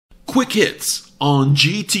Quick Hits on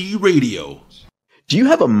GT Radio. Do you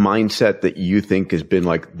have a mindset that you think has been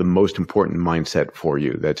like the most important mindset for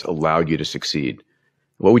you that's allowed you to succeed?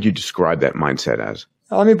 What would you describe that mindset as?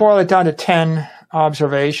 Let me boil it down to 10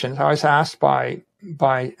 observations. I was asked by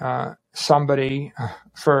somebody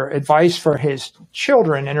for advice for his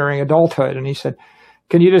children entering adulthood, and he said,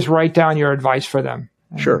 "Can you just write down your advice for them?"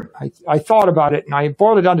 And sure. I thought about it, and I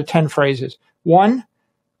boiled it down to 10 phrases. 1,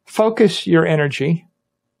 focus your energy.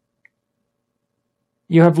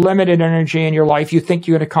 You have limited energy in your life. You think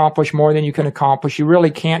you can accomplish more than you can accomplish. You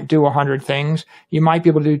really can't do 100 things. You might be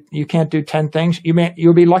able to do, you can't do 10 things.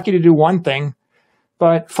 You'll be lucky to do one thing,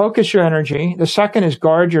 but focus your energy. The second is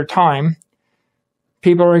guard your time.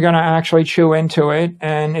 People are going to actually chew into it.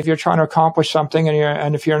 And if you're trying to accomplish something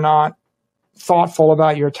and if you're not thoughtful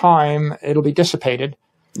about your time, it'll be dissipated.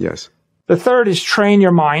 Yes. The third is train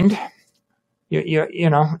your mind. You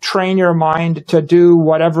know, train your mind to do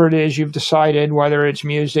whatever it is you've decided, whether it's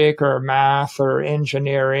music or math or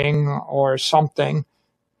engineering or something.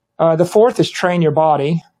 The fourth is train your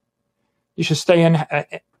body. You should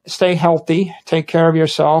stay healthy, take care of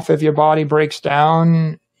yourself. If your body breaks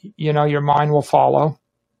down, you know, your mind will follow.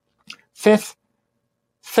 Fifth,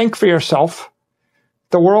 think for yourself.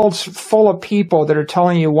 The world's full of people that are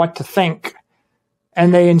telling you what to think.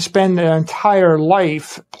 And they spend their entire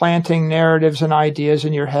life planting narratives and ideas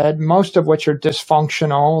in your head, most of which are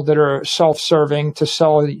dysfunctional, that are self-serving to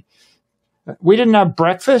sell. We didn't have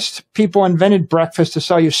breakfast. People invented breakfast to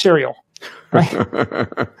sell you cereal. Right?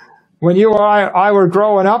 When you or I were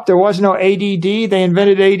growing up, there was no ADD. They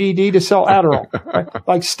invented ADD to sell Adderall. Right?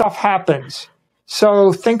 Like, stuff happens.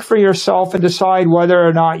 So think for yourself and decide whether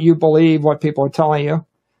or not you believe what people are telling you.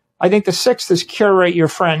 I think the sixth is curate your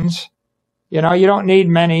friends. You know, you don't need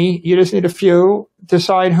many. You just need a few.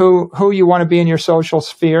 Decide who you want to be in your social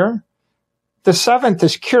sphere. The seventh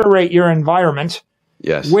is curate your environment.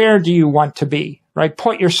 Yes. Where do you want to be, right?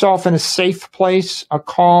 Put yourself in a safe place, a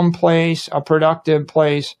calm place, a productive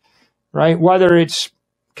place, right? Whether it's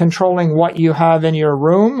controlling what you have in your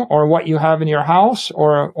room or what you have in your house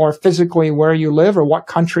or physically where you live or what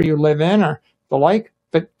country you live in or the like,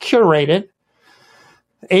 but curate it.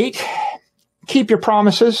 8, keep your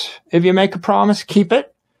promises. If you make a promise, keep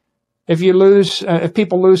it. If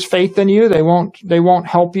people lose faith in you, they won't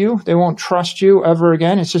help you. They won't trust you ever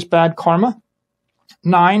again. It's just bad karma.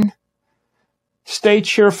 9, stay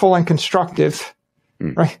cheerful and constructive.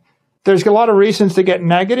 Right? There's a lot of reasons to get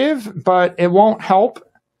negative, but it won't help.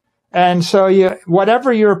 And so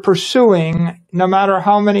whatever you're pursuing, no matter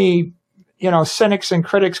how many, cynics and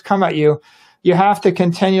critics come at you, you have to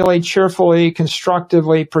continually, cheerfully,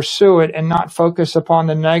 constructively pursue it and not focus upon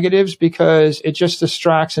the negatives because it just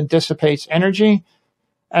distracts and dissipates energy.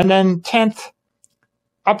 And then 10th,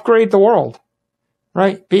 upgrade the world,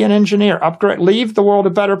 right? Be an engineer, leave the world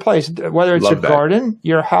a better place, whether it's your garden,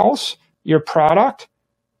 your house, your product,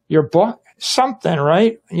 your book, something,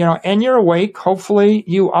 right? In your wake, hopefully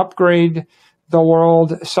you upgrade the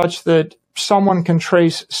world such that someone can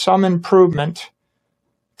trace some improvement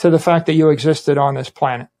to the fact that you existed on this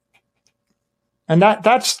planet. And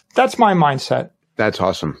that's my mindset. That's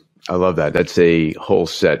awesome. I love that. That's a whole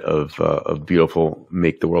set of beautiful,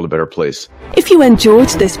 make the world a better place. If you enjoyed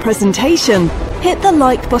this presentation, hit the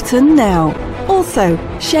like button now. Also,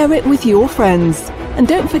 share it with your friends. And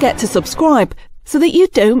don't forget to subscribe so that you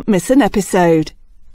don't miss an episode.